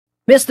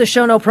Missed the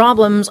show, no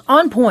problems.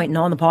 On point and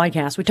on the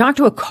podcast, we talked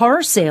to a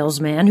car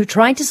salesman who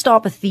tried to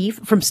stop a thief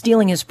from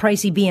stealing his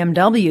pricey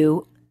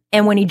BMW.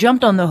 And when he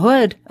jumped on the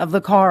hood of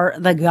the car,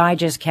 the guy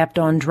just kept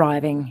on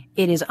driving.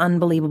 It is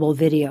unbelievable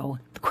video.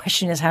 The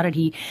question is, how did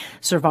he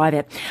survive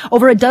it?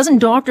 Over a dozen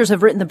doctors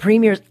have written the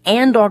premiers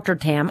and Dr.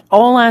 Tam,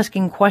 all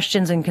asking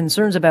questions and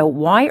concerns about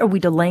why are we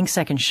delaying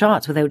second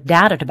shots without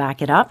data to back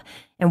it up?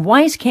 And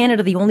why is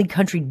Canada the only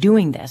country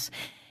doing this?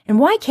 And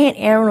why can't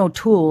Aaron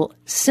O'Toole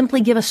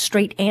simply give a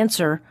straight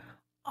answer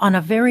on a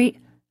very,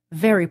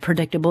 very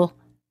predictable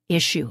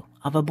issue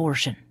of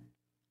abortion?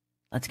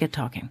 Let's get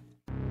talking.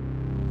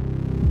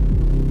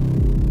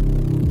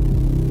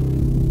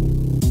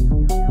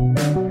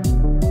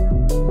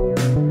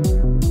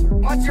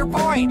 What's your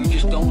point? You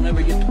just don't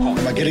ever get the point.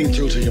 Am I getting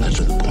through to you? That's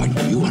the point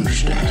you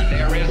understand.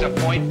 There is a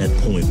point. That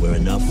point where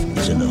enough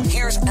is enough.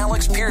 Here's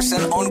Alex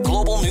Pearson on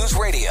Global News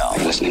Radio.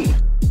 I'm listening.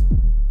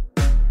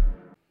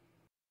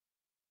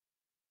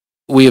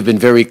 We have been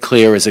very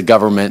clear as a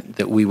government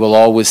that we will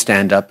always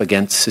stand up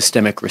against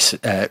systemic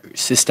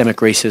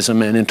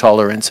racism and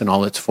intolerance in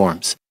all its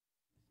forms.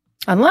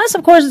 Unless,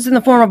 of course, it's in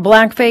the form of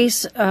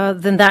blackface,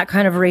 then that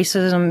kind of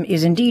racism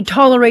is indeed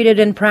tolerated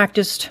and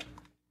practiced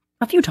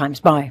a few times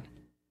by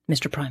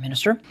Mr. Prime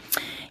Minister.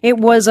 It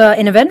was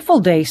an eventful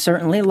day,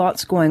 certainly.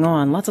 Lots going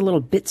on. Lots of little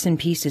bits and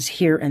pieces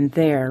here and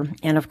there.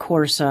 And, of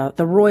course, the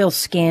royal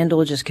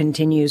scandal just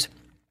continues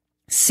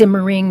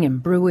simmering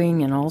and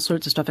brewing and all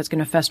sorts of stuff. It's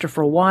going to fester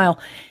for a while.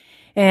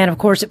 And, of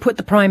course, it put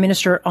the Prime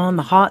Minister on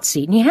the hot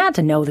seat. And he had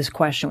to know this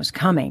question was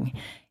coming.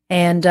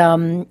 And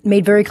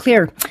made very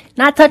clear,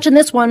 not touching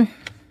this one.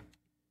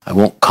 I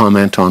won't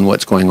comment on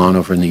what's going on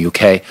over in the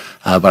UK,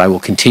 but I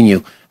will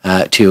continue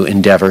to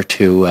endeavour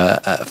to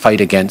fight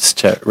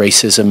against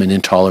racism and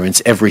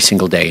intolerance every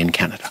single day in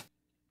Canada.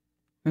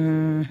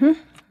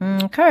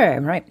 Okay,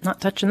 right.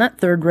 Not touching that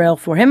third rail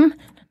for him.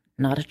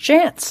 Not a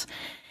chance.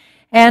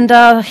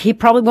 And he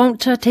probably won't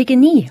take a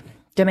knee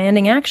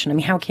demanding action. I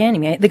mean, how can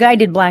he? The guy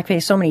did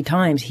blackface so many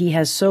times. He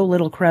has so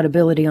little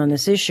credibility on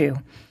this issue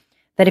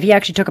that if he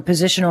actually took a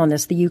position on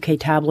this, the UK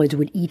tabloids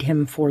would eat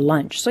him for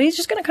lunch. So he's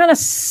just going to kind of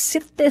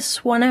sit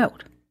this one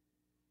out.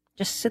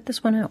 Just sit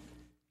this one out.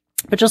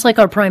 But just like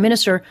our Prime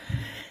Minister,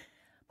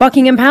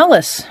 Buckingham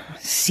Palace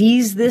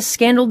sees this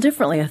scandal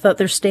differently. I thought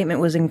their statement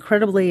was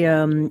incredibly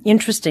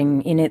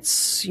interesting in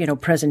its,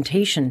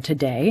 presentation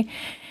today.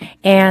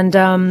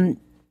 And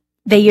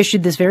they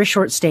issued this very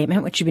short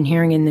statement, which you've been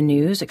hearing in the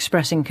news,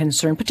 expressing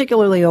concern,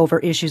 particularly over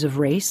issues of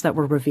race that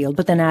were revealed,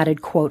 but then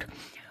added, quote,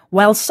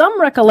 "While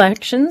some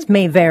recollections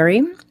may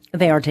vary,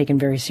 they are taken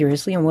very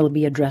seriously and will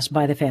be addressed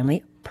by the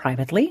family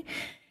privately.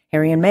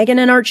 Harry and Meghan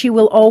and Archie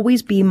will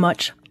always be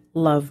much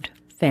loved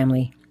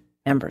family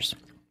members."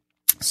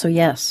 So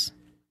yes,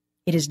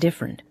 it is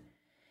different.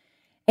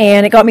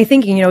 And it got me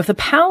thinking, if the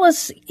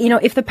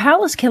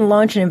palace can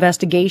launch an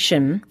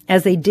investigation,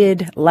 as they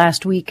did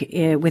last week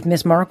with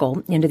Miss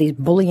Markle, into these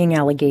bullying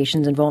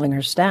allegations involving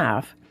her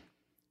staff,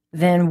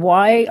 then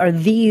why are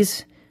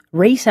these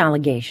race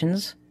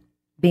allegations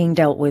being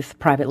dealt with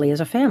privately as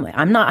a family?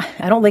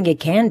 I don't think it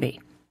can be.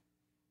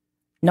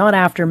 Not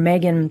after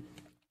Meghan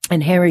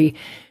and Harry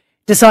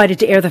decided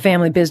to air the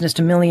family business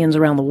to millions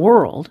around the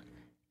world.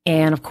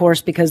 And of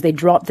course, because they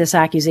dropped this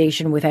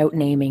accusation without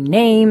naming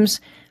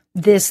names,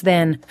 this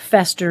then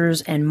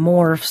festers and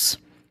morphs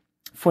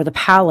for the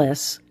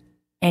palace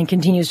and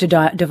continues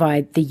to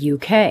divide the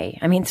UK.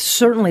 I mean,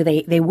 certainly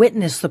they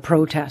witnessed the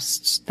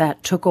protests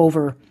that took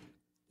over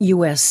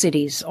US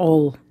cities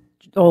all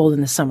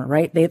in the summer,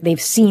 right? They've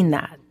seen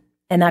that.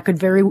 And that could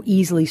very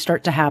easily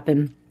start to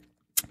happen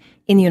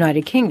in the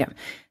United Kingdom,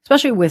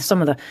 especially with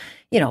some of the,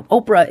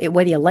 Oprah,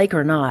 whether you like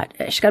her or not,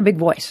 she's got a big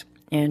voice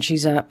and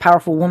she's a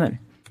powerful woman.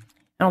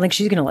 I don't think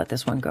she's going to let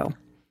this one go.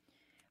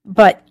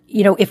 But,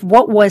 if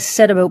what was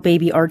said about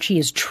baby Archie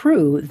is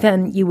true,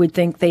 then you would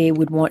think they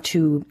would want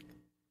to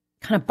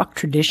kind of buck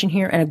tradition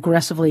here and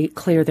aggressively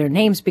clear their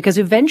names, because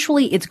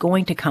eventually it's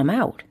going to come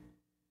out.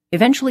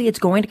 Eventually it's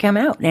going to come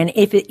out. And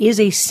if it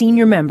is a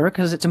senior member,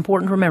 because it's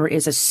important to remember,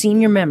 is a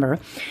senior member,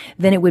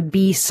 then it would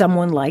be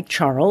someone like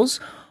Charles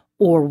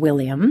or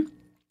William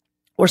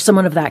or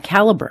someone of that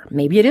caliber.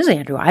 Maybe it is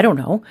Andrew. I don't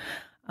know.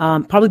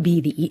 Probably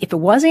be if it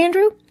was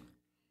Andrew,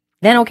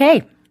 then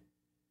okay.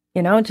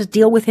 Just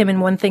deal with him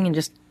in one thing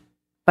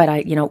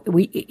but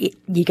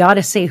you got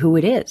to say who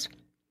it is.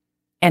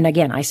 And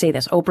again, I say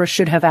this, Oprah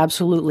should have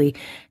absolutely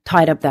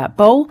tied up that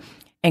bow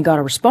and got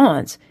a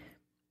response,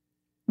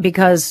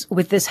 because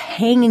with this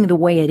hanging the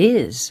way it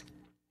is,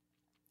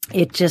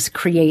 it just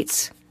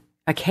creates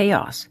a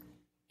chaos.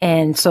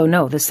 And so,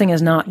 no, this thing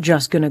is not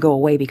just going to go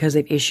away because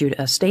they've issued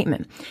a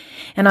statement.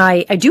 And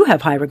I do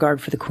have high regard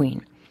for the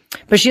Queen,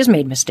 but she has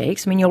made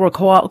mistakes. I mean, you'll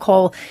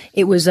recall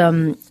it was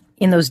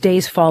in those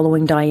days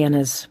following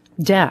Diana's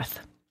death,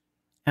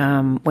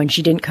 when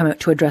she didn't come out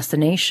to address the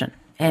nation.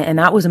 And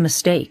that was a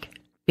mistake,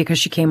 because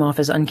she came off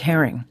as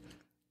uncaring.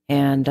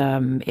 And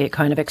it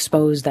kind of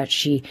exposed that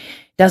she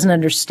doesn't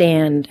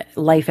understand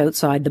life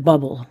outside the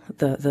bubble,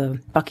 the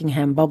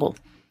Buckingham bubble.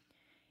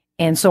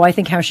 And so I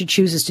think how she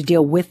chooses to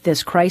deal with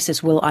this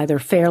crisis will either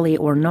fairly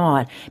or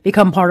not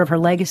become part of her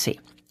legacy.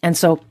 And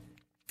so,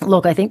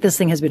 look, I think this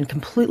thing has been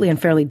completely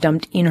unfairly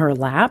dumped in her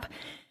lap,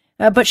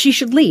 but she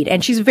should lead,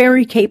 and she's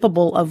very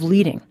capable of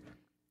leading.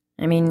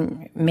 I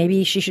mean,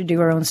 maybe she should do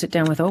her own sit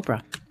down with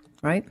Oprah,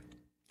 right?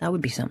 That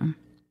would be something.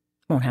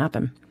 Won't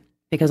happen,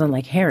 because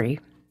unlike Harry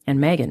and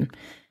Meghan,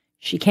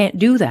 she can't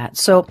do that.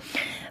 So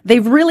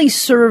they've really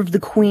served the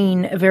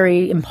Queen a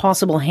very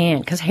impossible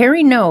hand, because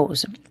Harry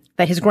knows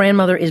that his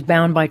grandmother is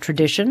bound by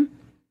tradition,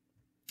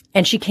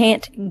 and she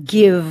can't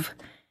give,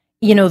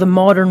 the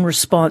modern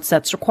response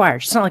that's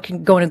required. She's not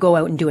like going to go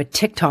out and do a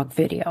TikTok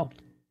video.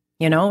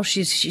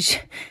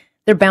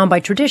 They're bound by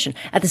tradition.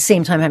 At the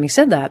same time, having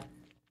said that,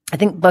 I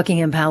think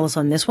Buckingham Palace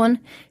on this one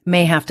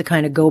may have to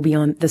kind of go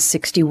beyond the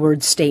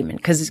 60-word statement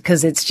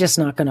because it's just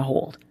not going to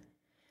hold.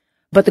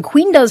 But the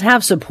Queen does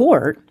have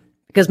support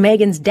because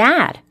Meghan's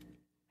dad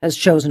has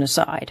chosen a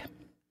side.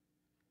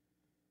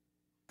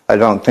 I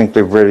don't think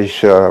the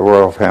British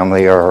royal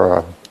family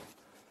are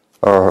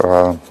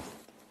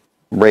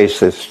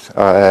racist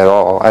at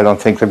all. I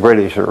don't think the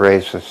British are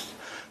racist.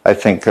 I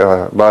think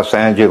Los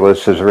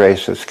Angeles is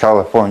racist,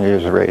 California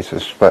is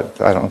racist,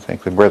 but I don't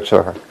think the Brits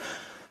are.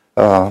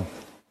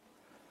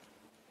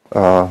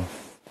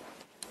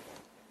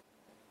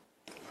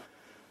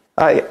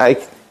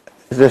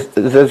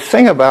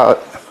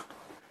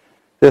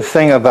 The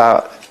thing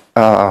about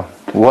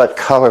what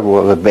color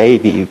will the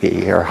baby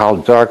be, or how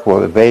dark will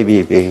the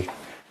baby be?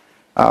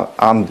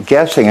 I'm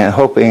guessing and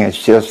hoping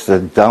it's just a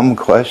dumb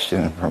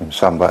question from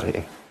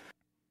somebody.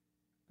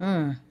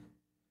 I'm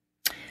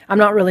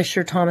not really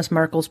sure Thomas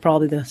Markle's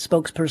probably the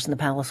spokesperson the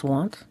palace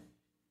wants.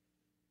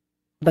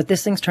 But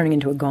this thing's turning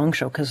into a gong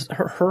show because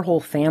her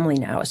whole family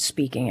now is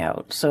speaking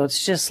out. So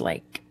it's just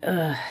like,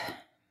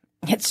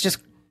 it's just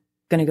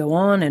going to go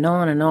on and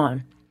on and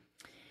on.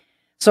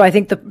 So I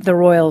think the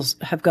royals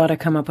have got to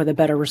come up with a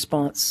better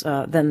response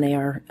than they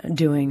are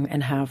doing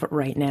and have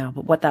right now.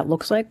 But what that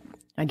looks like,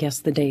 I guess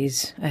the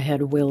days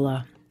ahead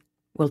will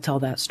tell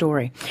that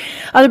story.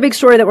 Other big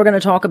story that we're going to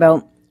talk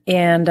about,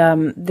 and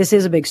this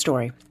is a big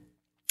story,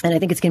 and I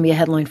think it's going to be a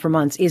headline for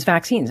months, is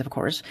vaccines, of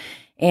course.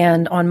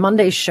 And on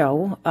Monday's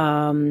show,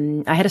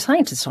 I had a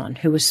scientist on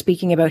who was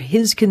speaking about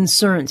his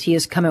concerns. He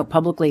has come out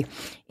publicly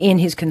in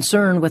his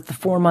concern with the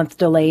 4-month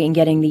delay in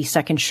getting the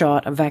second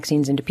shot of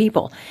vaccines into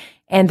people.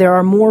 And there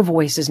are more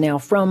voices now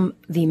from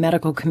the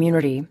medical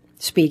community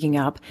speaking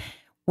up,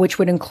 which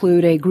would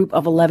include a group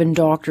of 11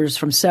 doctors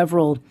from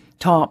several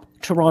top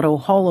Toronto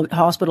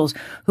hospitals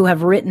who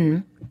have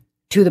written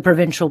to the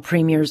provincial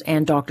premiers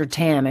and Dr.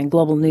 Tam. And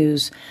Global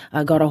News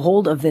got a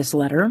hold of this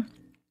letter.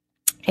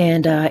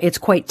 And it's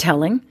quite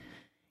telling.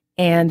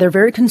 And they're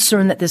very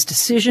concerned that this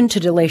decision to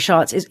delay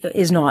shots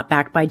is not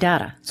backed by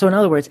data. So in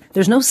other words,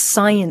 there's no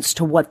science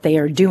to what they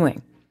are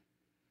doing.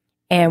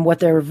 And what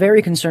they're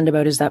very concerned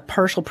about is that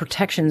partial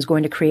protection is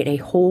going to create a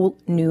whole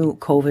new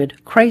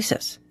COVID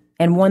crisis,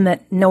 and one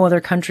that no other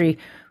country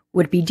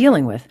would be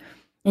dealing with.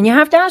 And you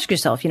have to ask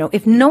yourself,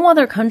 if no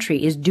other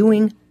country is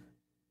doing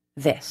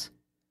this,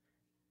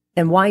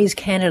 then why is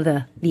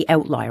Canada the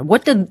outlier?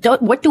 What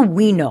do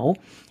we know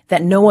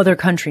that no other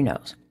country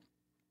knows?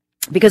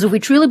 Because if we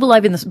truly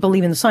believe in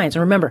the science,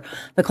 and remember,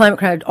 the climate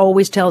crowd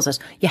always tells us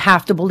you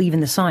have to believe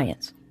in the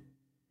science,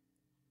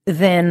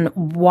 then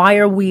why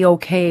are we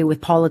okay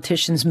with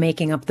politicians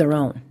making up their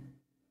own?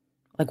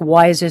 Like,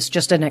 why is this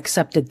just an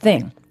accepted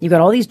thing? You've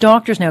got all these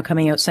doctors now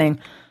coming out saying,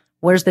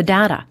 where's the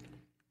data?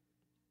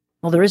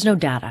 Well, there is no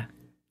data.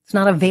 It's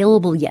not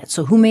available yet.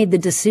 So who made the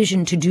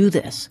decision to do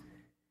this?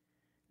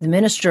 The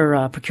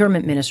minister,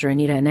 procurement minister,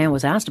 Anita Anand,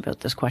 was asked about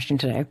this question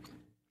today.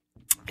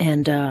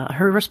 And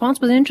her response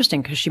was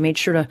interesting because she made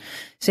sure to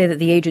say that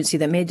the agency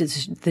that made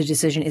the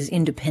decision is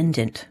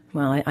independent.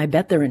 Well, I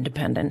bet they're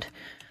independent.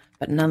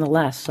 But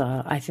nonetheless,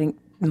 I think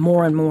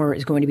more and more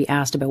is going to be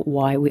asked about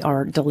why we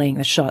are delaying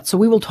the shot. So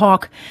we will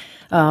talk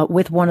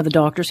with one of the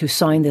doctors who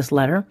signed this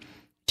letter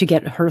to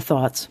get her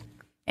thoughts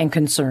and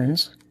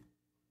concerns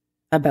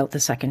about the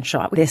second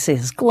shot. This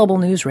is Global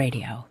News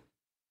Radio.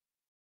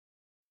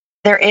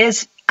 There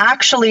is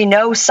actually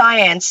no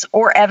science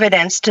or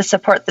evidence to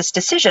support this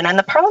decision. And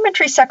the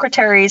parliamentary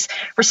secretary's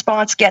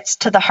response gets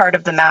to the heart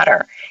of the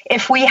matter.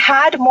 If we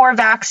had more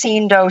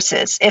vaccine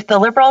doses, if the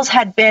Liberals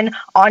had been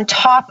on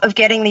top of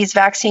getting these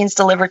vaccines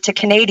delivered to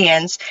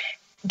Canadians,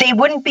 they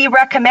wouldn't be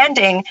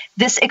recommending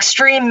this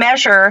extreme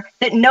measure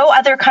that no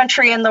other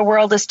country in the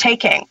world is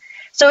taking.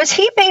 So is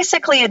he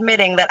basically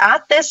admitting that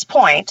at this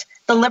point,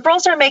 the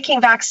Liberals are making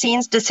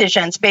vaccines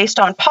decisions based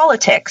on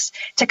politics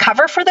to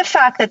cover for the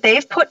fact that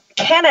they've put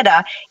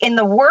Canada in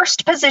the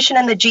worst position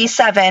in the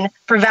G7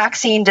 for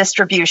vaccine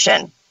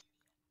distribution?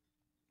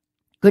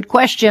 Good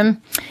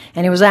question.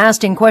 And it was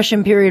asked in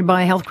question period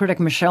by health critic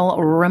Michelle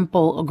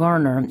Rempel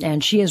Garner.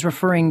 And she is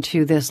referring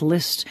to this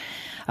list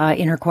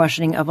in her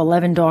questioning of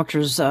 11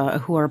 doctors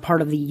who are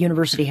part of the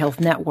University Health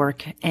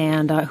Network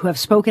and who have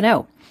spoken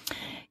out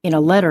in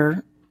a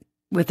letter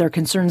with their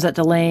concerns that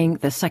delaying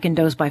the second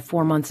dose by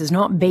 4 months is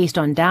not based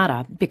on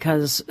data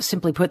because,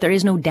 simply put, there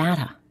is no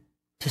data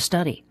to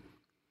study.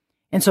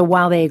 And so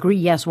while they agree,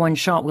 yes, one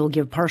shot will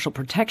give partial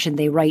protection,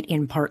 they write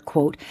in part,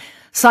 quote,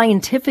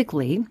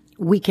 scientifically,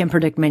 we can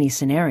predict many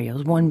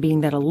scenarios, one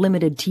being that a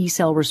limited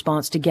T-cell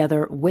response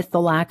together with the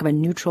lack of a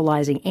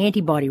neutralizing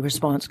antibody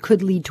response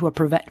could lead to a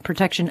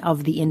protection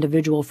of the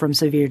individual from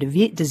severe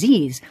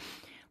disease.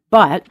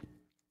 But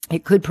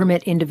it could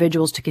permit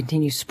individuals to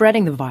continue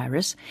spreading the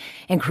virus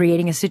and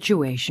creating a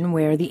situation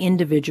where the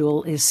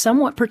individual is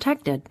somewhat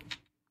protected,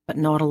 but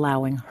not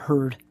allowing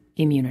herd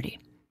immunity.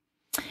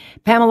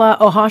 Pamela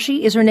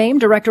Ohashi is her name,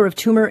 Director of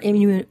Tumor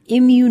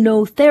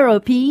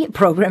Immunotherapy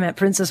Program at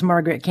Princess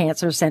Margaret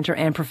Cancer Center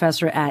and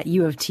Professor at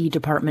U of T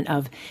Department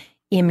of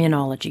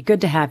Immunology.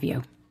 Good to have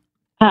you.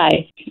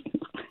 Hi.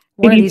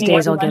 One of these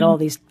days I'll get all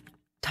these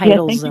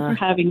titles. Thank you for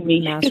having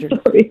me. Mastered.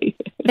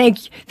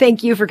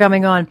 Thank you for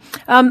coming on.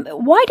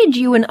 Why did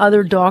you and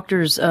other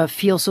doctors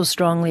feel so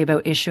strongly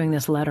about issuing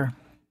this letter?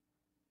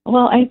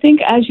 Well, I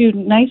think, as you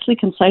nicely,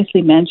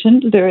 concisely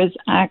mentioned, there is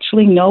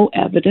actually no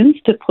evidence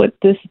to put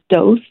this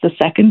dose, the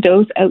second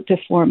dose, out to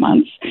 4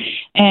 months.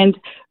 And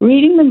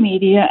reading the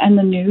media and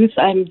the news,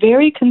 I'm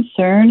very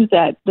concerned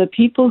that the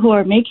people who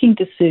are making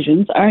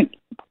decisions aren't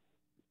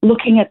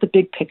looking at the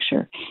big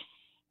picture.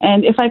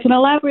 And if I can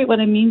elaborate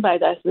what I mean by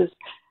that is,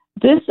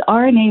 this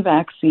RNA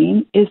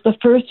vaccine is the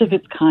first of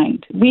its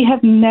kind. We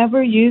have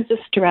never used a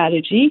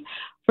strategy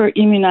for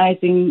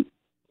immunizing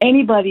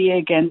anybody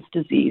against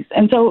disease.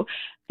 And so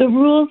the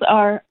rules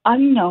are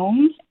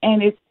unknown,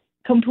 and it's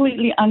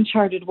completely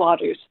uncharted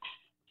waters.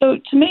 So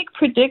to make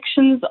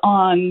predictions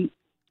on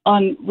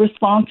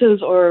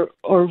responses or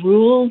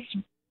rules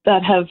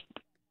that have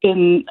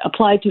been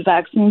applied to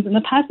vaccines in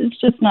the past, it's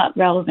just not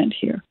relevant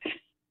here.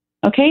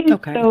 Okay?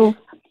 So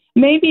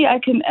maybe I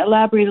can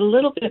elaborate a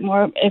little bit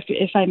more,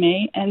 if I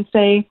may, and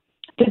say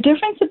the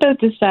difference about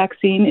this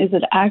vaccine is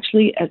it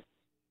actually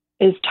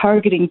is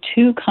targeting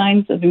two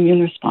kinds of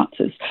immune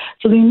responses.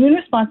 So the immune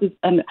response is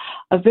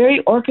a very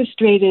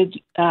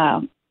orchestrated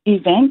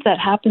event that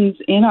happens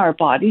in our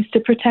bodies to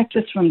protect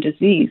us from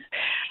disease.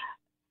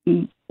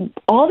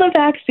 All the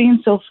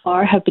vaccines so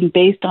far have been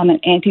based on an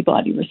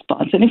antibody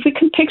response. And if we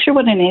can picture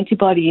what an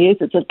antibody is,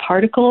 it's a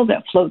particle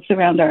that floats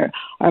around our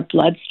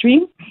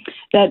bloodstream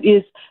that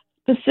is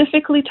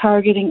specifically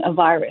targeting a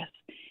virus.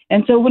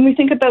 And so when we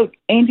think about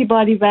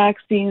antibody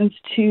vaccines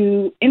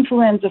to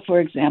influenza, for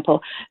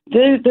example,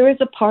 there is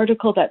a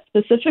particle that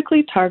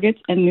specifically targets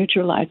and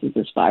neutralizes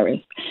this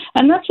virus.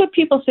 And that's what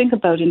people think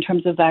about in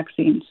terms of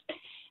vaccines.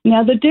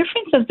 Now, the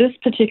difference of this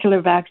particular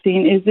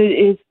vaccine is it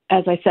is,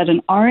 as I said,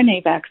 an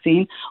RNA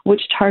vaccine,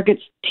 which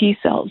targets T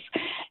cells.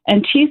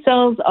 And T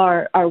cells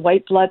are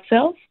white blood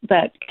cells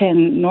that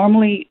can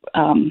normally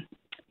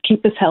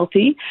keep us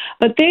healthy,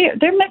 but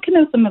their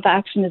mechanism of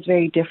action is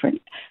very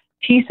different.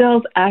 T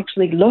cells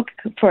actually look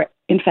for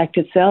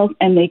infected cells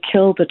and they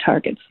kill the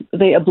targets.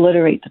 They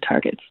obliterate the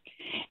targets.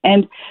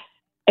 And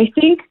I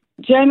think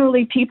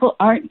generally people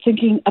aren't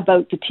thinking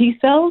about the T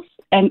cells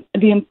and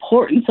the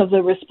importance of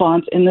the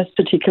response in this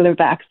particular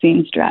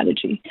vaccine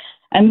strategy.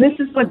 And this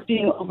is what's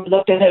being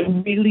overlooked, and it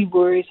really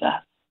worries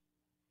us.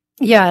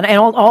 Yeah, and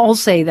I'll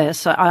say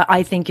this.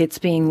 I think it's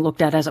being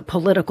looked at as a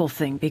political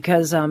thing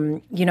because,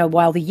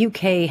 while the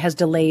UK has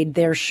delayed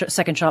their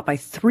second shot by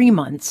 3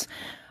 months,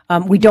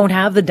 we don't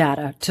have the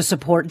data to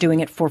support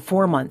doing it for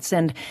 4 months.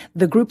 And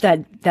the group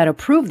that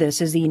approved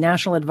this is the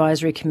National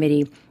Advisory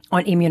Committee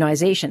on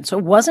Immunization. So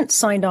it wasn't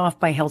signed off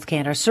by Health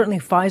Canada. Certainly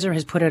Pfizer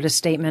has put out a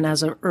statement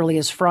as early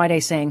as Friday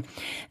saying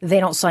they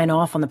don't sign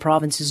off on the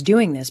provinces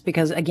doing this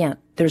because, again,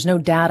 there's no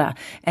data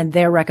and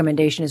their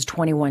recommendation is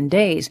 21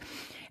 days.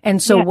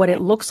 And so what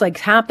it looks like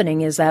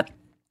happening is that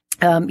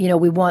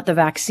we want the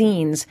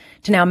vaccines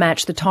to now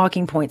match the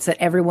talking points that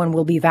everyone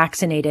will be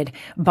vaccinated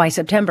by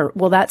September.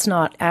 Well, that's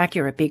not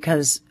accurate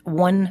because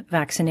one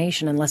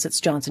vaccination, unless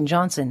it's Johnson &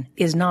 Johnson,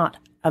 is not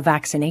a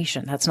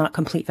vaccination. That's not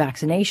complete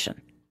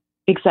vaccination.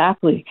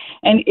 Exactly.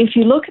 And if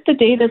you look at the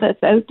data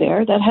that's out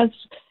there that has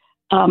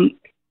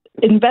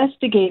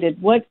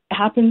investigated what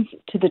happens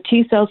to the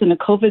T cells in a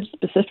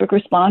COVID-specific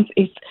response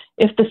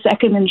if the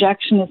second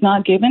injection is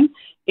not given,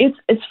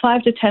 it's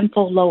 5 to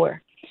 10-fold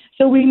lower.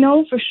 So we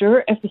know for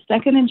sure if the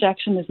second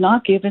injection is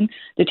not given,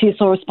 the T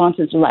cell response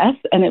is less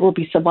and it will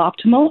be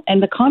suboptimal.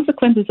 And the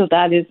consequences of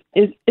that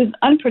is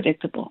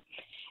unpredictable.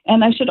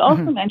 And I should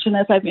also mention,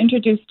 as I've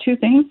introduced two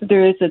things,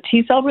 there is a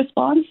T cell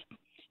response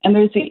and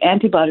there's the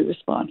antibody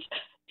response.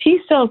 T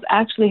cells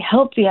actually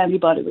help the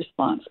antibody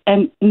response.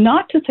 And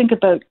not to think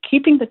about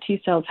keeping the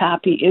T cells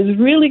happy is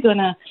really going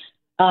to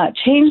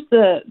change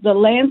the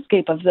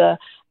landscape of the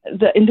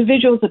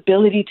individual's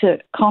ability to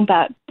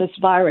combat this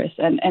virus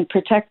and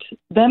protect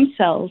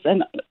themselves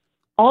and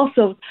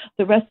also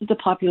the rest of the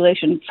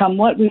population from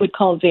what we would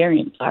call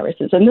variant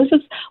viruses. And this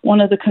is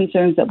one of the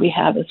concerns that we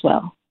have as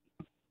well.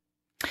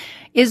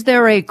 Is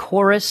there a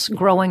chorus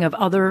growing of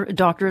other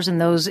doctors and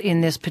those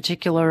in this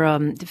particular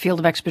field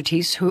of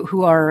expertise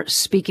who are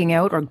speaking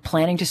out or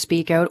planning to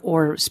speak out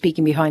or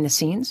speaking behind the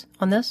scenes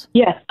on this?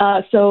 Yes.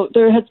 So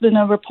there has been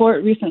a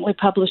report recently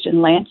published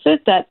in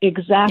Lancet that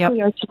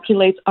exactly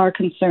articulates our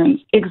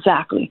concerns.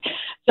 Exactly.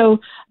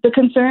 So the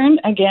concern,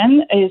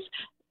 again, is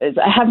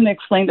I haven't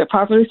explained it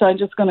properly, so I'm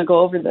just going to go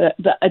over the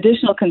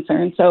additional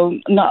concerns. So,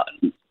 not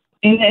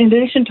in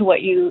addition to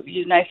what you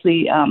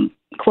nicely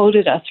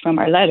quoted us from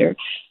our letter,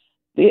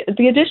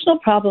 the additional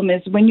problem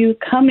is when you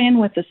come in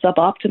with a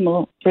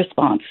suboptimal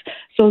response.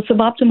 So,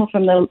 suboptimal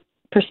from the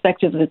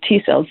perspective of the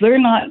T cells, they're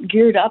not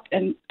geared up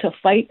and to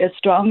fight as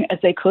strong as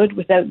they could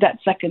without that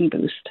second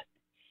boost.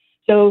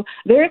 So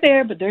they're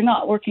there, but they're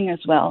not working as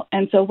well.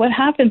 And so what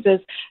happens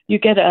is you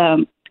get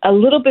a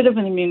little bit of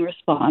an immune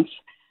response.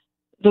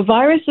 The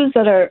viruses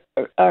that are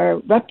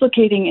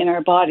replicating in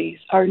our bodies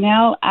are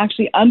now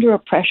actually under a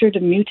pressure to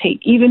mutate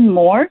even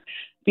more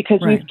because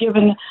we've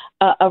given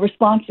a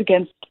response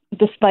against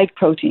the spike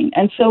protein.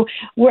 And so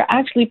we're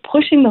actually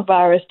pushing the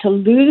virus to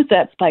lose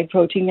that spike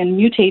protein and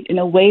mutate in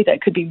a way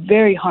that could be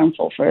very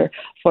harmful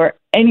for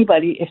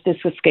anybody if this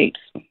escapes.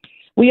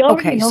 We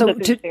already know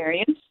that there's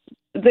variants.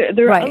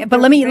 Right,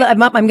 but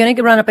I'm going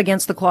to run up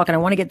against the clock, and I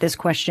want to get this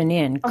question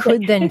in. Okay.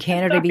 Could then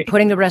Canada be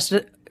putting the rest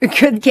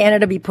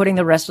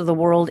of the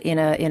world in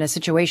a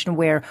situation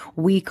where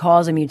we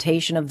cause a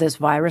mutation of this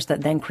virus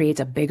that then creates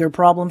a bigger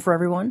problem for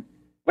everyone?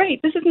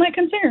 Right, this is my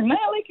concern.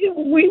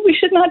 We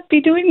should not be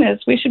doing this.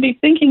 We should be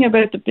thinking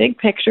about the big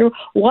picture.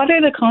 What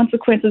are the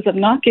consequences of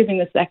not giving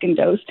the second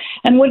dose,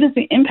 and what is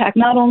the impact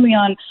not only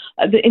on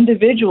the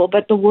individual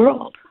but the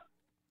world?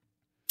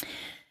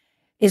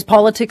 Is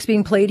politics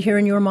being played here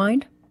in your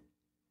mind?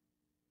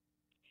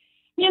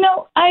 You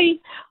know,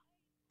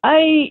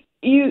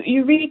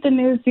 you read the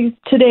news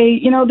today,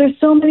 you know, there's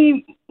so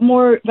many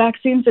more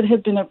vaccines that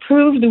have been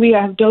approved. We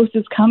have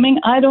doses coming.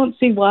 I don't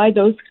see why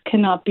those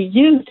cannot be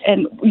used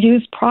and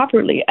used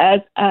properly as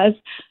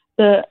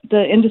the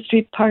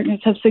industry partners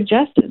have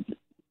suggested.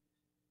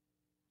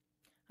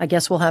 I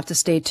guess we'll have to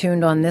stay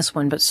tuned on this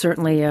one, but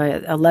certainly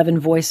 11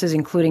 voices,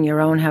 including your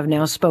own, have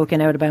now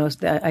spoken out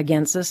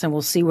against this, and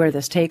we'll see where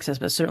this takes us.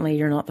 But certainly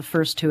you're not the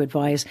first to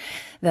advise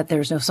that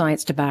there's no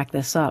science to back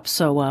this up.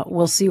 So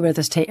we'll see where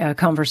this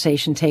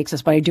conversation takes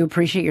us. But I do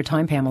appreciate your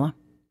time, Pamela.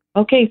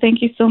 Okay,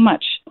 thank you so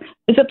much.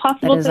 Is it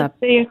possible to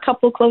say a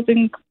couple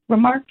closing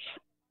remarks?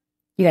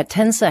 You got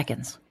 10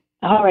 seconds.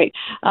 All right.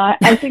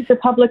 I think the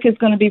public is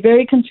going to be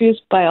very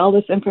confused by all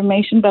this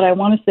information, but I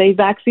want to say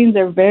vaccines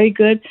are very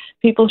good.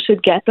 People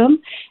should get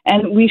them,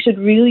 and we should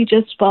really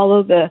just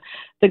follow the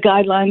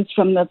guidelines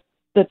from the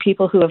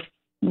people who have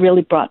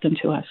really brought them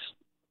to us.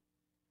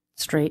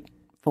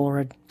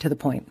 Straightforward, to the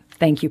point.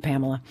 Thank you,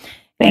 Pamela.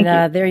 Thank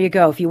you. There you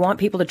go. If you want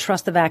people to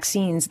trust the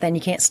vaccines, then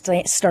you can't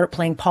start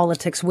playing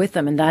politics with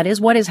them. And that is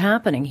what is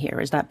happening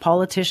here, is that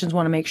politicians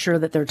want to make sure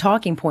that their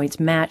talking points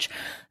match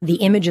the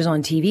images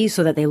on TV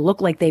so that they look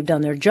like they've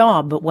done their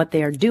job. But what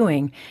they are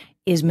doing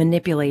is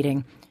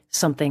manipulating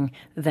something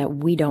that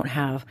we don't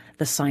have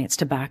the science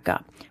to back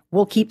up.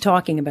 We'll keep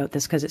talking about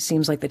this because it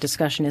seems like the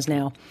discussion is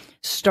now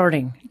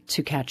starting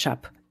to catch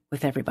up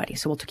with everybody.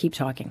 So we'll keep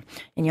talking.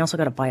 And you also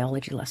got a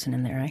biology lesson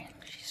in there, right?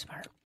 She's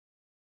smart.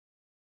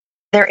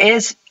 There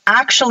is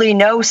actually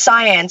no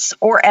science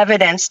or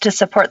evidence to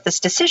support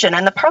this decision.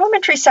 And the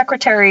parliamentary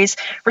secretary's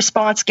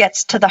response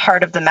gets to the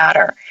heart of the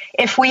matter.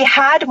 If we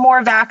had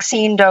more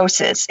vaccine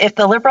doses, if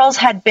the Liberals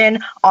had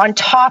been on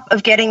top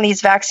of getting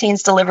these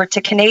vaccines delivered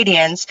to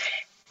Canadians,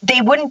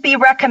 they wouldn't be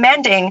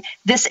recommending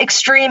this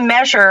extreme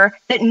measure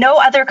that no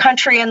other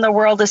country in the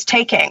world is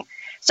taking.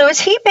 So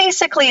is he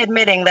basically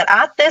admitting that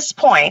at this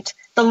point,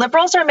 the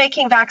Liberals are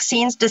making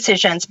vaccines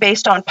decisions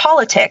based on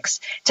politics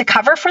to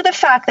cover for the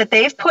fact that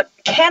they've put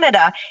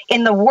Canada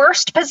in the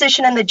worst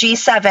position in the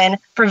G7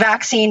 for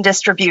vaccine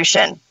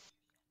distribution?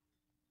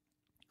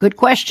 Good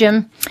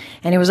question.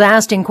 And it was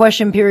asked in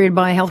question period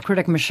by health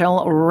critic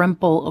Michelle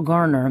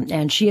Rempel-Garner,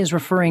 and she is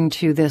referring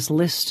to this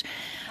list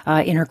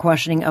in her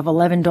questioning of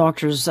 11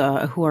 doctors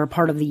who are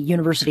part of the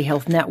University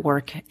Health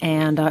Network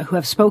and who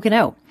have spoken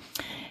out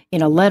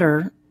in a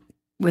letter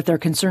with their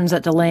concerns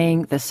that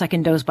delaying the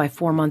second dose by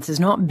 4 months is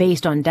not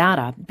based on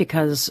data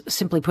because,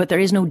 simply put, there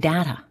is no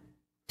data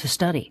to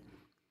study.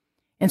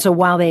 And so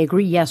while they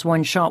agree, yes,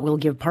 one shot will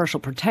give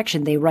partial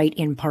protection, they write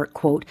in part,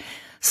 quote,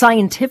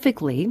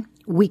 scientifically,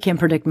 we can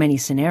predict many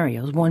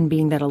scenarios, one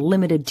being that a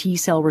limited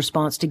T-cell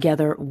response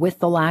together with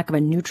the lack of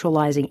a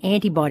neutralizing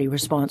antibody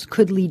response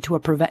could lead to a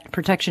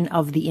protection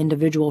of the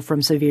individual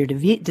from severe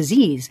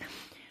disease.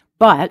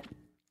 But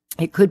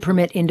it could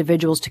permit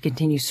individuals to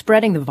continue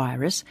spreading the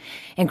virus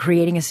and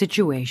creating a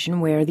situation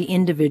where the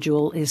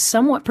individual is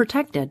somewhat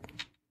protected,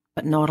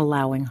 but not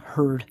allowing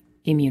herd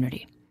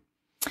immunity.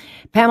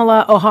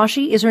 Pamela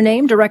Ohashi is her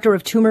name, Director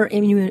of Tumor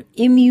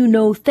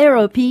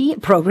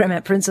Immunotherapy Program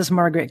at Princess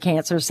Margaret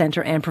Cancer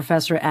Center and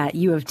Professor at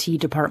U of T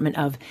Department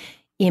of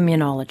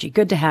Immunology.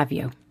 Good to have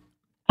you.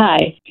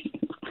 Hi.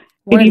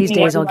 One of these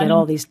days I'll get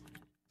all these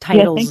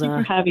titles. Thank you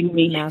for having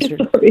me.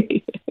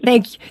 Sorry.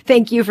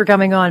 Thank you for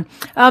coming on.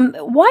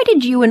 Why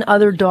did you and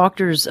other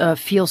doctors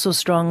feel so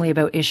strongly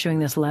about issuing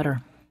this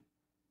letter?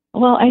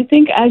 Well, I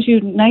think, as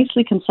you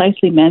nicely,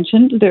 concisely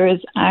mentioned, there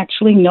is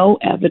actually no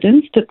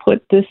evidence to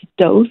put this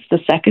dose, the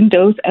second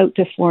dose, out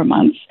to 4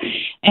 months.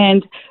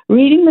 And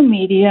reading the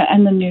media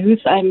and the news,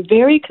 I'm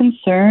very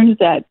concerned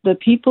that the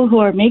people who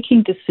are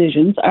making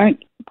decisions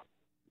aren't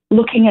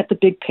looking at the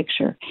big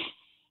picture.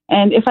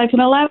 And if I can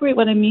elaborate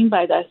what I mean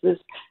by that is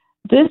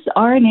this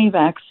RNA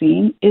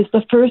vaccine is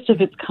the first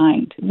of its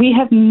kind. We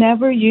have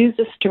never used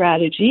a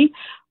strategy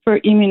for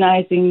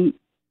immunizing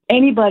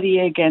anybody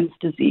against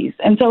disease.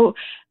 And so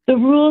the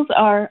rules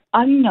are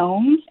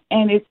unknown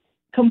and it's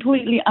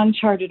completely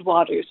uncharted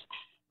waters.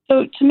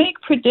 So to make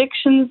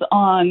predictions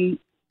on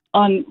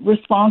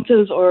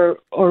responses or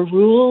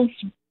rules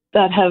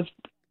that have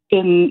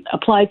been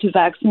applied to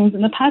vaccines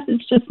in the past,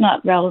 it's just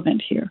not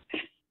relevant here.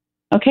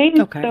 Okay.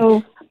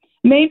 So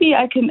maybe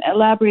I can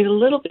elaborate a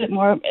little bit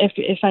more,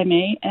 if I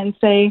may, and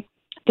say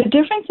the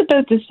difference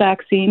about this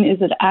vaccine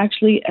is it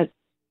actually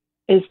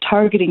is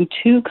targeting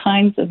two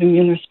kinds of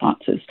immune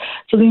responses.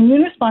 So the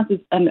immune response is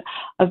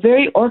a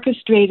very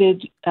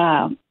orchestrated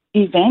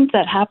event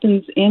that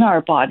happens in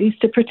our bodies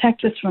to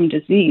protect us from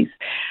disease.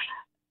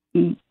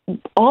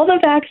 All the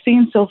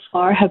vaccines so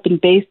far have been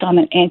based on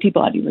an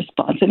antibody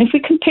response. And if we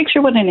can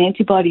picture what an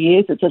antibody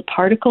is, it's a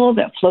particle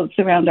that floats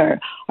around our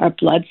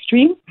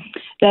bloodstream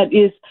that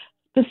is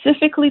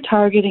specifically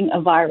targeting a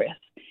virus.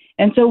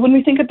 And so when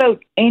we think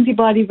about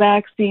antibody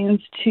vaccines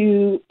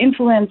to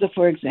influenza,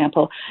 for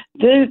example,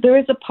 there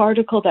is a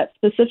particle that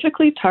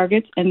specifically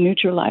targets and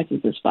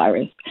neutralizes this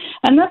virus.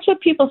 And that's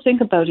what people think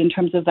about in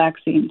terms of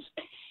vaccines.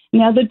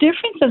 Now, the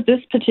difference of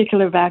this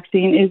particular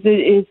vaccine is it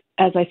is,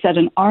 as I said,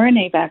 an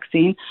RNA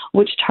vaccine,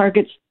 which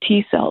targets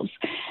T cells.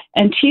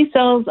 And T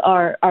cells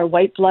are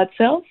white blood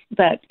cells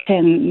that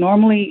can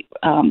normally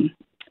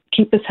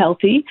keep us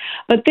healthy,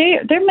 but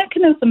their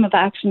mechanism of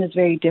action is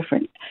very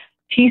different.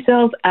 T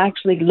cells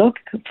actually look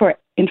for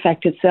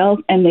infected cells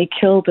and they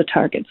kill the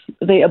targets.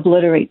 They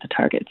obliterate the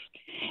targets.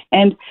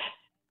 And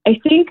I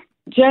think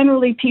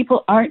generally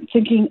people aren't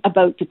thinking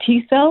about the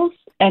T cells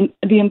and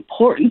the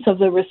importance of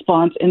the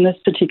response in this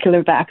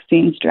particular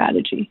vaccine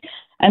strategy.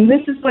 And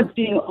this is what's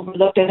being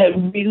overlooked, and it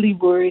really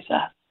worries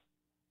us.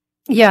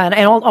 Yeah, and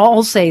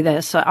I'll say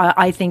this.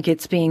 I think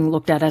it's being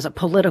looked at as a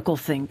political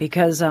thing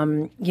because,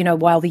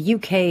 while the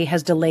UK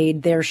has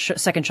delayed their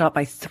second shot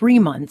by 3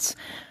 months,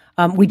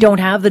 we don't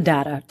have the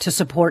data to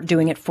support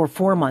doing it for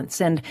 4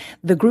 months. And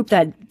the group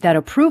that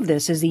approved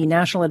this is the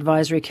National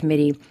Advisory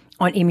Committee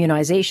on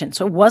Immunization.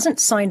 So it wasn't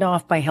signed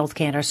off by Health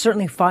Canada.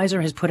 Certainly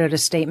Pfizer has put out a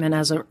statement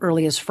as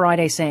early as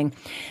Friday saying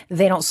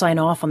they don't sign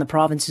off on the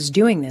provinces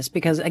doing this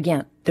because,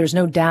 again, there's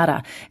no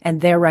data and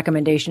their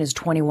recommendation is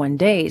 21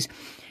 days.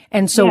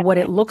 And so what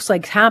it looks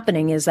like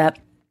happening is that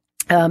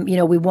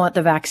we want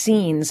the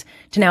vaccines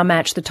to now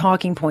match the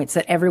talking points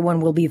that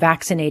everyone will be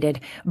vaccinated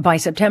by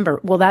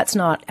September. Well, that's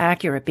not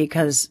accurate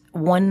because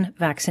one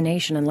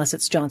vaccination, unless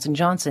it's Johnson &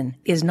 Johnson,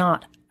 is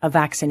not a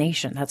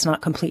vaccination. That's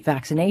not complete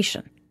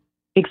vaccination.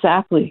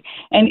 Exactly.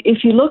 And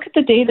if you look at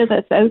the data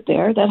that's out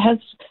there that has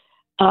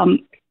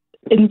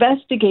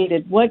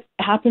investigated what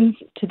happens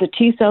to the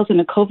T cells in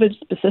a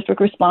COVID-specific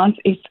response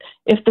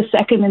if the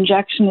second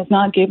injection is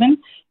not given,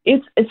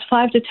 it's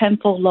 5 to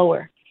 10-fold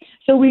lower.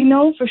 So we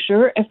know for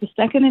sure if the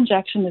second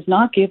injection is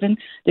not given,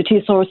 the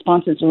T cell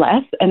response is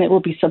less and it will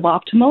be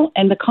suboptimal.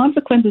 And the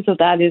consequences of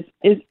that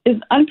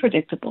is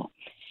unpredictable.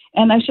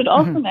 And I should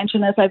also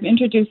mention, as I've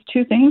introduced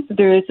two things,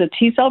 there is a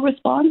T cell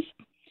response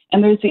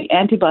and there's the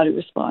antibody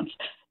response.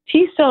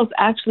 T cells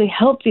actually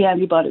help the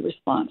antibody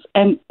response.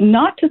 And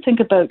not to think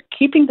about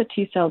keeping the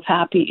T cells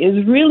happy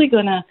is really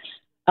going to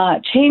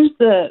change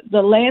the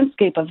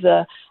landscape of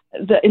the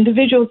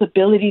individual's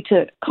ability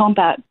to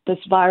combat this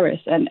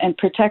virus and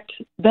protect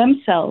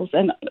themselves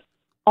and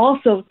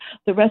also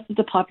the rest of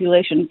the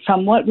population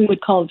from what we would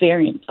call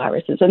variant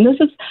viruses. And this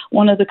is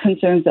one of the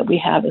concerns that we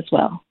have as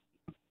well.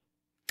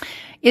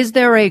 Is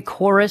there a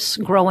chorus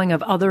growing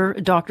of other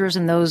doctors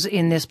and those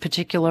in this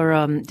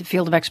particular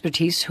field of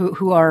expertise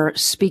who are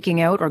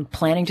speaking out or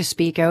planning to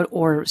speak out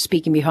or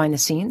speaking behind the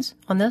scenes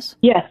on this?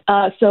 Yes.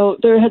 So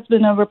there has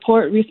been a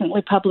report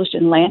recently published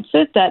in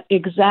Lancet that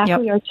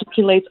exactly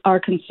articulates our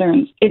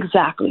concerns.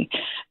 Exactly.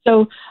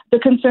 So the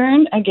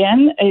concern,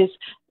 again, is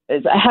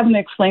I haven't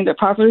explained it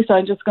properly, so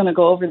I'm just going to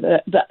go over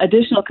the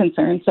additional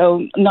concern.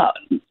 So not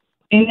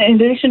in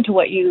addition to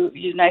what you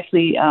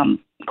nicely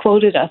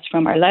quoted us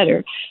from our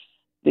letter,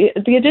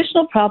 the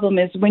additional problem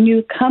is when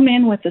you come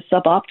in with a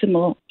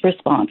suboptimal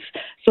response.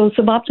 So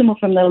suboptimal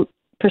from the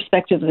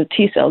perspective of the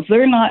T cells,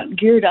 they're not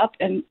geared up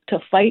and to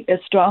fight as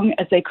strong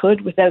as they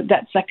could without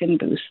that second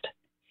boost.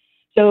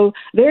 So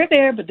they're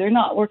there, but they're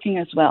not working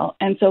as well.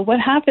 And so what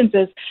happens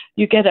is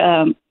you get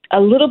a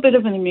little bit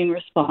of an immune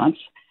response.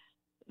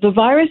 The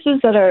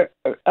viruses that are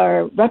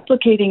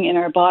replicating in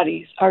our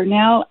bodies are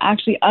now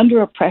actually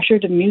under a pressure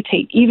to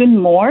mutate even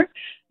more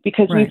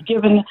because we've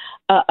given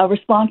a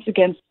response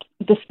against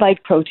the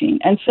spike protein.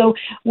 And so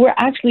we're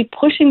actually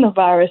pushing the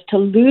virus to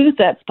lose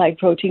that spike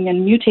protein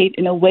and mutate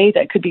in a way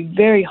that could be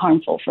very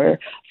harmful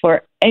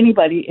for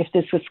anybody if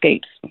this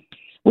escapes.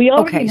 We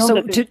already know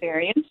that there's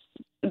variants.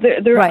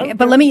 Right,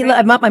 but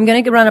I'm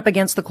going to run up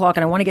against the clock,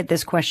 and I want to get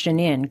this question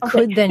in.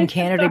 Could then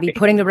Canada be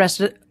putting the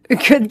rest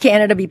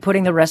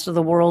of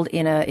the world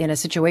in a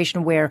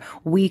situation where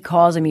we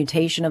cause a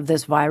mutation of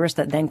this virus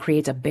that then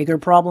creates a bigger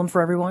problem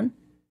for everyone?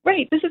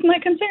 Right, this is my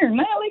concern.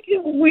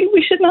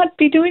 We should not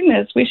be doing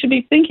this. We should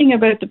be thinking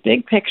about the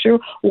big picture.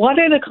 What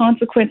are the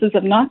consequences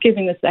of not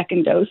giving the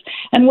second dose?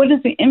 And what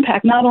is the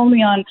impact not only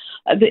on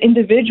the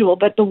individual,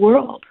 but the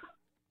world?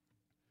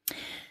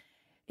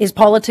 Is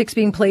politics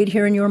being played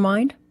here in your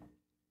mind?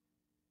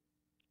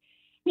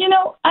 You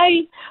know,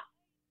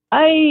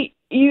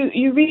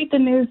 you read the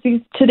news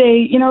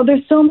today,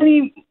 there's so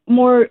many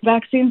more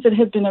vaccines that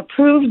have been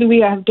approved. We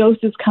have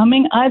doses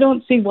coming. I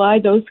don't see why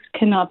those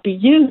cannot be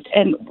used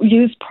and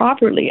used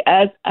properly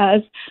as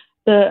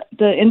the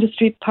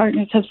industry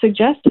partners have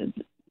suggested.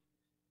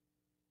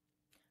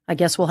 I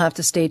guess we'll have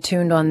to stay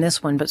tuned on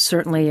this one, but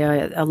certainly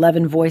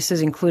 11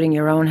 voices, including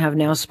your own, have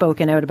now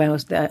spoken out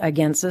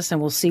against this, and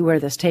we'll see where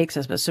this takes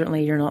us. But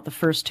certainly you're not the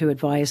first to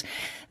advise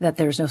that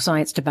there's no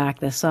science to back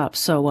this up.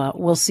 So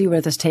we'll see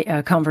where this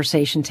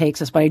conversation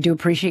takes us. But I do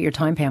appreciate your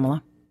time,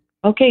 Pamela.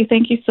 Okay,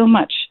 thank you so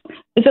much.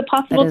 Is it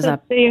possible to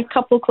say a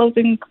couple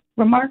closing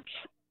remarks?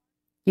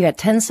 You got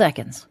 10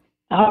 seconds.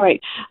 All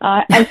right.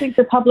 I think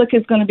the public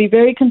is going to be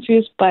very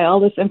confused by all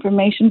this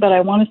information, but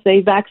I want to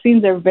say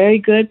vaccines are very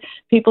good.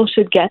 People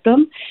should get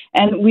them,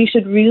 and we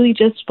should really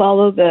just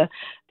follow the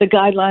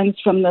guidelines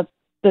from the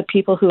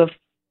people who have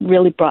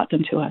really brought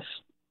them to us.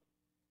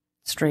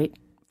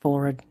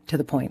 Straightforward, to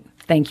the point.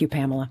 Thank you,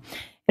 Pamela.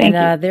 Thank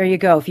you. There you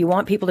go. If you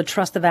want people to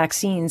trust the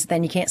vaccines,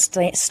 then you can't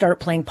start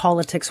playing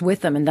politics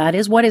with them. And that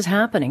is what is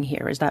happening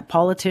here, is that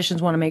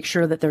politicians want to make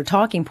sure that their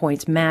talking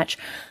points match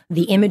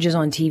the images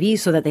on TV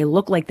so that they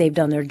look like they've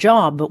done their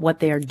job. But what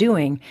they are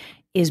doing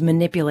is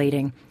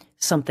manipulating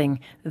something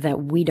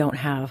that we don't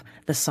have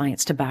the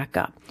science to back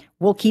up.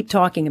 We'll keep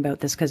talking about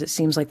this because it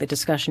seems like the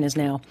discussion is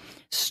now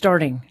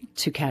starting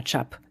to catch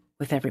up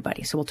with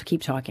everybody. So we'll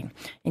keep talking.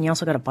 And you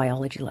also got a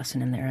biology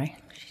lesson in there, right?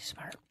 She's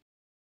smart.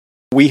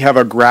 We have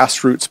a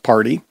grassroots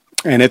party,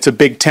 and it's a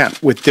big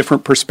tent with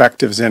different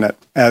perspectives in it.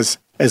 As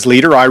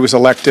leader, I was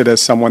elected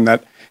as someone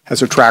that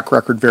has a track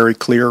record very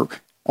clear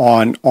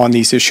on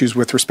these issues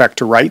with respect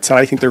to rights, and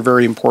I think they're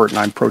very important.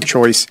 I'm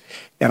pro-choice,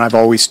 and I've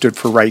always stood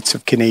for rights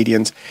of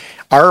Canadians.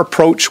 Our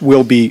approach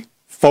will be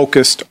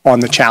focused on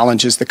the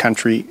challenges the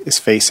country is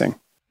facing.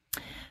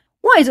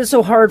 Why is it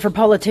so hard for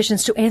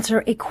politicians to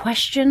answer a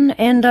question?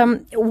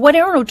 And what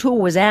Erin O'Toole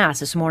was asked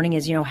this morning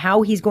is,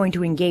 how he's going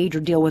to engage or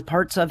deal with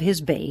parts of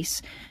his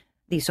base,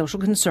 the social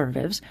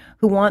conservatives,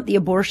 who want the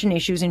abortion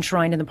issues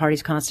enshrined in the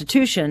party's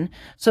constitution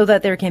so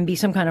that there can be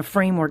some kind of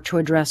framework to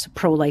address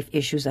pro-life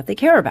issues that they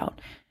care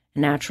about.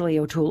 Naturally,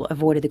 O'Toole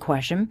avoided the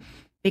question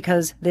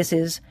because this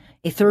is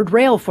a third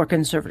rail for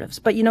conservatives.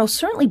 But,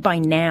 certainly by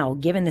now,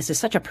 given this is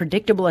such a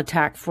predictable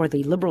attack for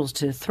the Liberals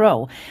to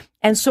throw,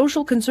 and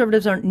social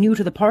conservatives aren't new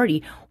to the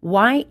party,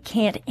 why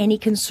can't any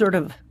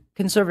conservative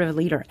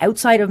leader,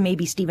 outside of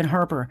maybe Stephen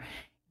Harper,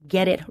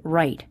 get it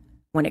right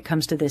when it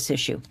comes to this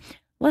issue?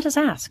 Let us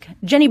ask.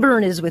 Jenny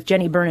Byrne is with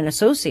Jenny Byrne &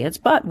 Associates,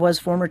 but was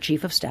former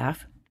chief of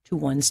staff to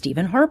one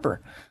Stephen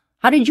Harper.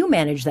 How did you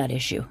manage that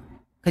issue?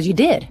 Because you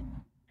did.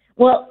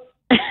 Well,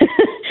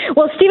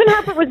 Stephen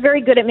Harper was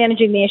very good at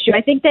managing the issue.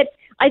 I think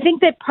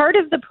that part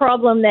of the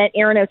problem that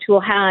Erin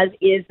O'Toole has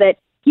is that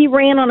he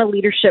ran on a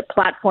leadership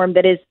platform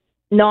that is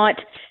not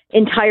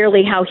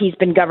entirely how he's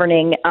been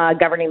governing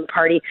the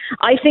party.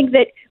 I think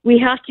that we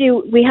have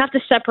to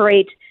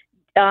separate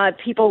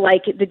people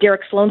like the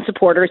Derek Sloan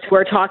supporters who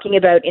are talking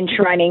about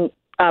enshrining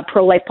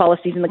pro-life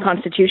policies in the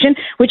Constitution,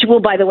 which will,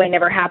 by the way,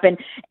 never happen,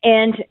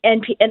 and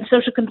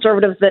social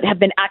conservatives that have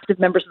been active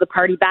members of the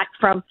party back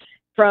from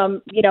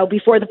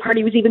before the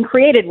party was even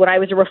created, when I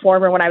was a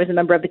reformer, when I was a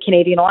member of the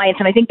Canadian Alliance.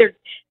 And I think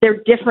they're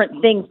different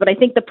things. But I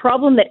think the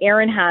problem that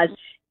Erin has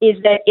is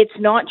that it's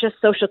not just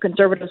social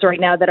conservatives right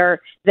now that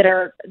are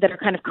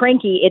kind of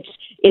cranky.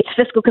 It's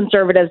fiscal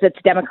conservatives, it's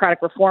democratic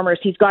reformers.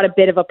 He's got a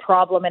bit of a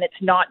problem, and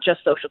it's not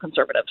just social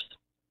conservatives.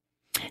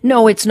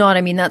 No, it's not.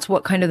 I mean, that's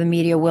what kind of the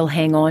media will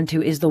hang on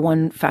to, is the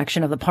one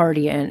faction of the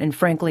party. And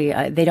frankly,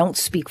 they don't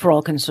speak for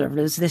all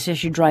conservatives. This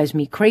issue drives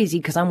me crazy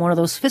because I'm one of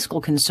those fiscal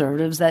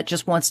conservatives that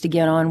just wants to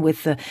get on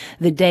with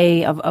the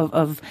day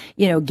of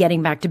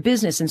getting back to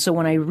business. And so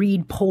when I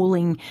read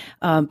polling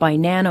by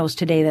Nanos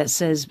today that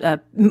says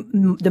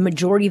the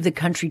majority of the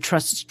country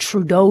trusts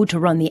Trudeau to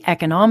run the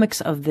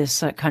economics of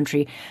this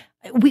country,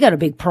 we got a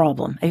big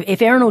problem.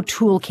 If Erin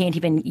O'Toole can't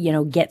even,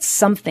 get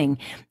something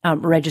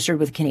registered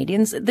with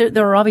Canadians,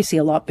 there are obviously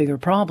a lot bigger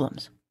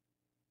problems.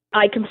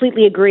 I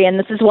completely agree, and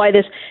this is why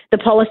the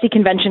policy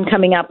convention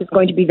coming up is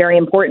going to be very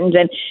important.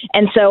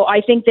 And so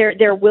I think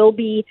there will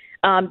be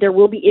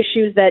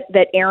issues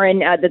that Erin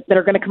that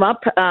are going to come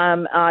up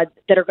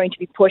that are going to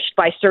be pushed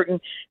by certain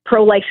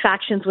pro-life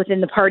factions within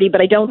the party,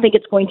 but I don't think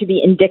it's going to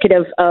be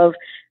indicative of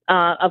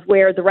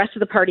where the rest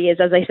of the party is,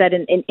 as I said,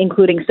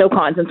 including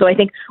SOCONs. And so I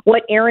think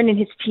what Erin and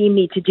his team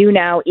need to do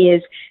now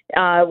is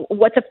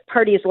what the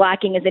party is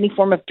lacking is any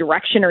form of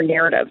direction or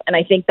narrative. And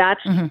I think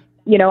that's,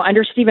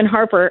 under Stephen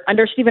Harper,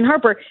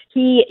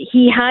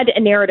 he had a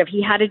narrative,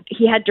 he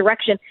had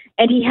direction,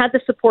 and he had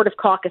the support of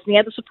caucus. And he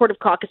had the support of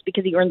caucus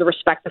because he earned the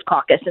respect of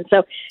caucus. And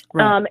so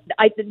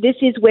this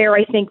is where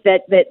I think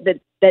that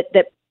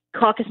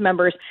caucus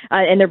members,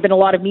 and there have been a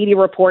lot of media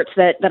reports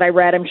that I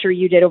read, I'm sure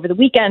you did over the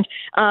weekend,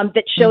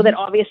 that show that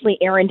obviously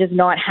Aaron does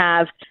not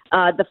have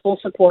the full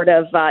support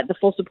of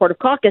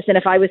caucus. And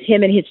if I was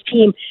him and his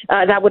team,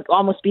 that would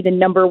almost be the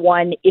number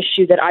one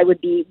issue that I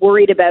would be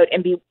worried about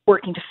and be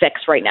working to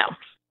fix right now.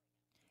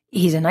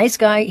 He's a nice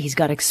guy. He's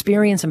got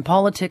experience in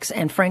politics.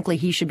 And frankly,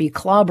 he should be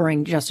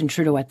clobbering Justin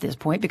Trudeau at this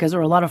point because there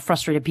are a lot of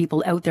frustrated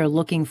people out there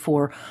looking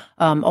for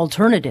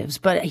alternatives,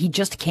 but he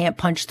just can't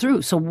punch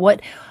through. So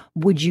what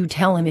would you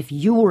tell him if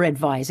you were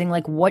advising?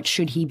 Like, what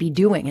should he be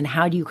doing? And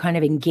how do you kind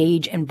of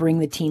engage and bring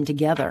the team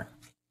together?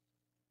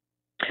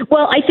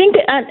 Well, I think,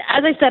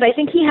 as I said, I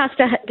think he has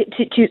to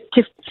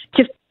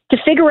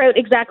figure out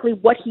exactly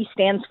what he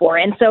stands for.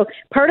 And so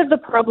part of the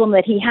problem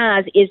that he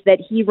has is that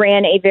he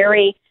ran a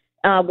very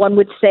one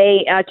would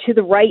say, to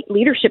the right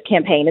leadership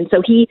campaign. And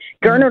so he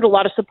garnered a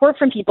lot of support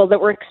from people that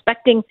were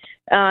expecting,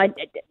 a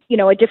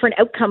different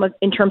outcome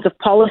in terms of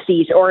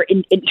policies or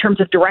in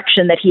terms of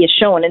direction that he has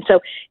shown. And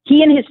so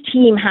he and his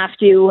team have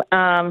to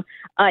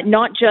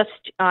not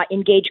just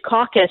engage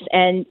caucus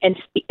and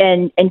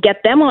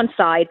get them on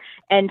side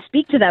and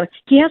speak to them.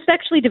 He has to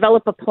actually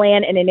develop a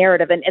plan and a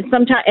narrative and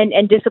sometimes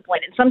and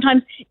discipline. And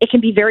sometimes it can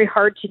be very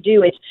hard to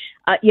do. It's,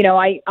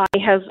 I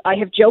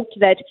have joked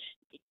that,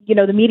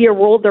 the media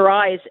rolled their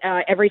eyes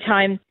every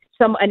time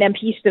an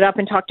MP stood up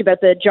and talked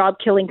about the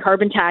job-killing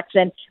carbon tax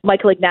and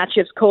Michael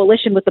Ignatieff's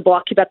coalition with the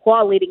Bloc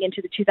Québécois leading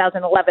into the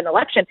 2011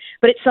 election.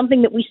 But it's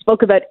something that we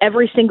spoke about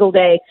every single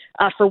day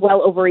for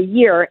well over a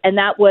year, and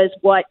that was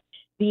what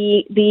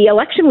the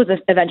election was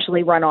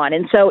eventually run on.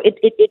 And so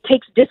it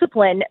takes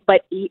discipline,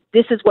 but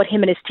this is what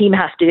him and his team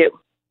has to do.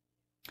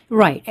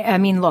 Right. I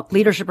mean, look,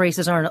 leadership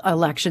races aren't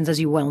elections, as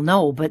you well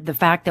know, but the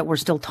fact that we're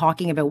still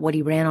talking about what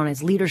he ran on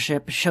as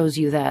leadership shows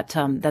you that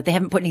that they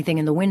haven't put anything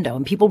in the window.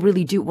 And people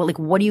really do. Well, like,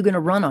 what are you going to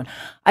run on?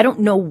 I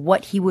don't know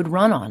what he would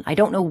run on. I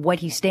don't know what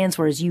he stands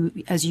for, as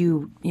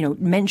you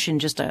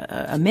mentioned just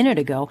a minute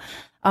ago.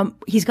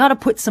 He's got to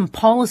put some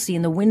policy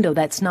in the window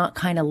that's not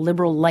kind of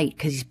liberal light,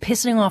 because he's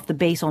pissing off the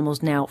base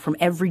almost now from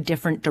every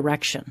different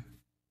direction.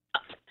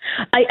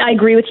 I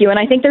agree with you, and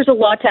I think there's a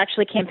lot to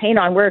actually campaign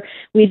on.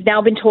 We've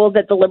now been told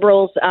that the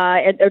Liberals,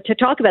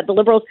 the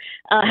Liberals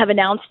have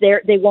announced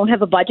they won't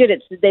have a budget.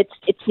 It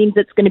seems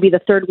it's going to be the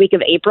third week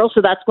of April,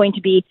 so that's going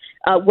to be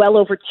well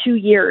over 2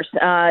 years.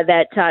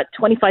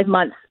 25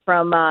 months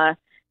from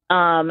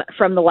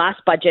the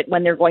last budget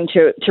when they're going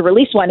to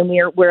release one, and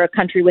we're a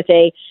country with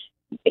a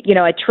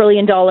 $1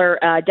 trillion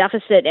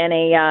deficit and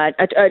a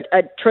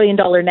 $1 trillion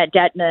net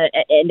debt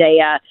and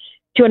a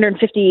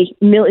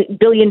 $250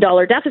 billion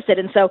deficit.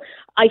 And so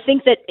I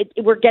think that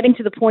we're getting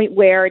to the point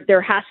where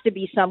there has to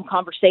be some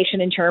conversation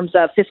in terms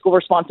of fiscal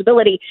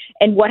responsibility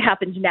and what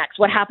happens next.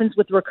 What happens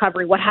with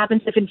recovery? What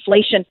happens if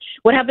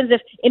what happens if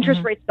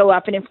interest rates go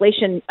up and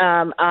inflation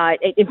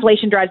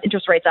drives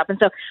interest rates up? And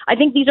so I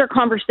think these are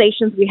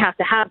conversations we have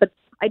to have, but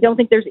I don't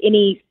think there's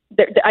any,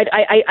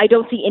 I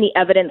don't see any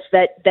evidence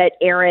that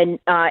Aaron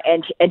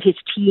and his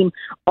team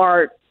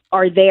are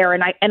there.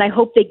 And I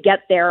hope they get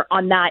there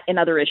on that and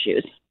other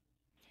issues.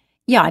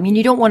 Yeah, I mean,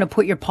 you don't want to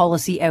put your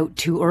policy out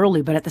too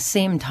early, but at the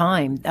same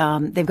time,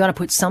 they've got to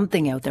put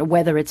something out there,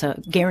 whether it's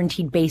a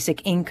guaranteed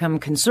basic income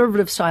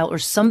conservative style or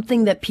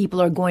something that people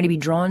are going to be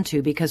drawn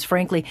to, because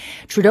frankly,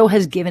 Trudeau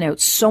has given out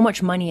so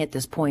much money at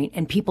this point,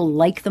 and people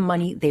like the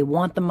money, they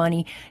want the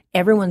money.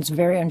 Everyone's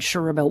very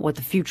unsure about what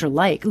the future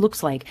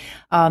looks like.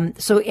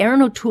 So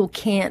Aaron O'Toole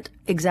can't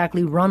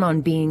exactly run on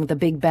being the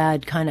big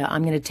bad kind of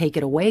I'm going to take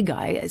it away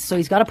guy. So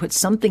he's got to put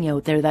something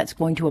out there that's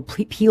going to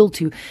appeal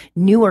to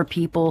newer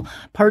people,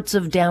 parts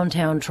of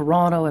downtown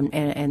Toronto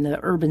and the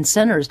urban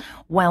centers,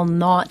 while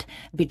not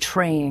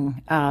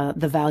betraying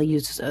the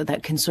values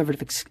that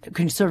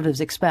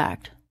conservatives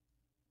expect.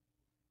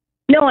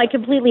 No, I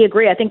completely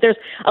agree. I think there's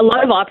a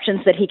lot of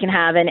options that he can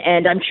have,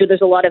 and I'm sure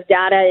there's a lot of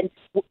data and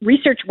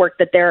research work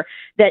that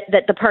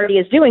the party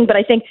is doing. But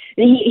I think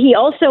he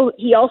also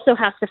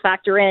has to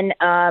factor in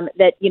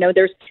that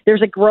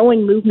there's a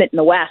growing movement in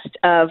the West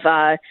of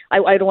I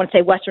don't want to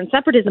say Western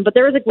separatism, but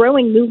there is a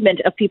growing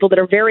movement of people that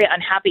are very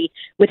unhappy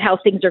with how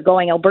things are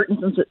going.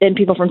 Albertans and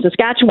people from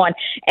Saskatchewan,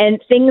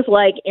 and things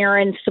like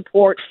Aaron's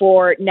support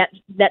for net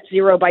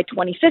zero by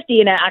 2050,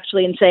 and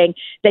actually in saying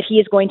that he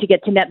is going to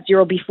get to net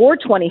zero before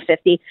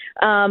 2050.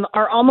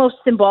 Are almost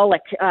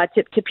symbolic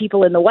to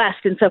people in the West.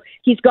 And so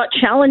he's got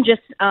challenges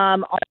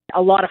on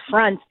a lot of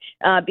fronts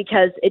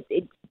because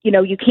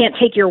you can't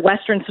take your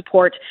Western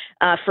support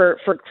for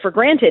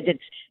granted.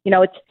 It's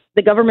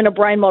the government of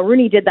Brian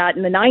Mulroney did that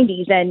in the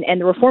 90s,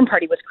 and the Reform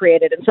Party was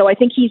created. And so I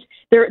think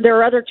there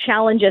are other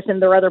challenges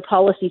and there are other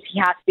policies he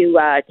has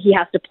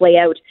to play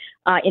out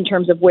in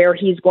terms of where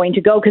he's going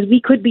to go, because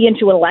we could be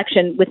into an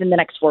election within the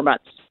next 4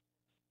 months.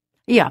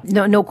 Yeah,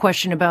 no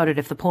question about it.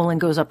 If the polling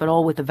goes up at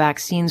all with the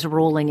vaccines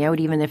rolling out,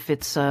 even if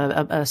it's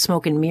a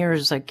smoke and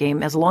mirrors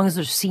game, as long as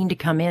they're seen to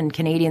come in,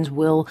 Canadians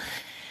will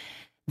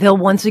they'll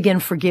once again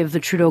forgive the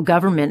Trudeau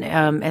government,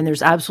 and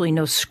there's absolutely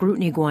no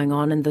scrutiny going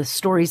on, and the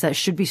stories that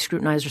should be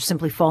scrutinized are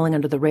simply falling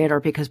under the radar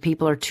because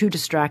people are too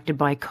distracted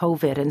by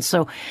COVID. And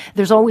so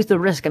there's always the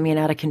risk. I mean,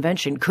 at a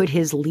convention, could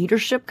his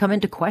leadership come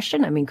into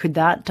question? I mean, could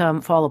that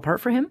fall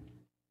apart for him?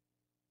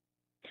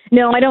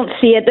 No, I don't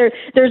see it.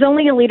 There's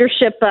only a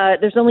leadership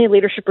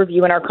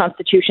review in our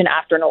Constitution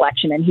after an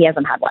election, and he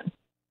hasn't had one.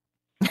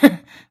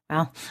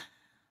 Well,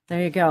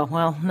 there you go.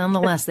 Well,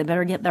 nonetheless, they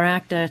better get their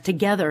act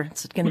together.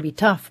 It's going to be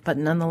tough, but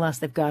nonetheless,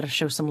 they've got to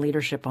show some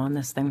leadership on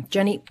this thing.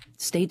 Jenny,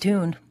 stay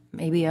tuned.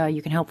 Maybe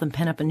you can help them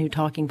pin up a new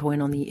talking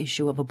point on the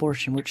issue of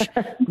abortion, which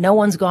no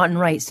one's gotten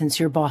right since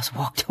your boss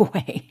walked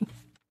away.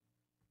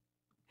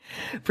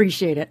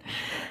 Appreciate it.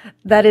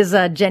 That is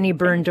Jenny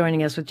Byrne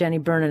joining us with Jenny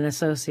Byrne and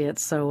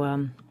Associates.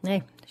 So,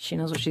 hey, she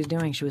knows what she's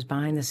doing. She was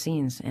behind the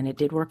scenes, and it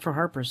did work for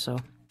Harper, so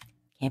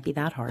can't be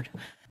that hard.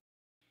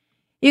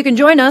 You can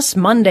join us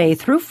Monday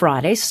through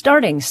Friday,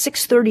 starting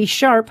 6:30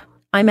 sharp.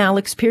 I'm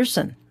Alex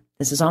Pearson.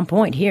 This is On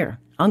Point here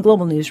on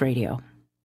Global News Radio.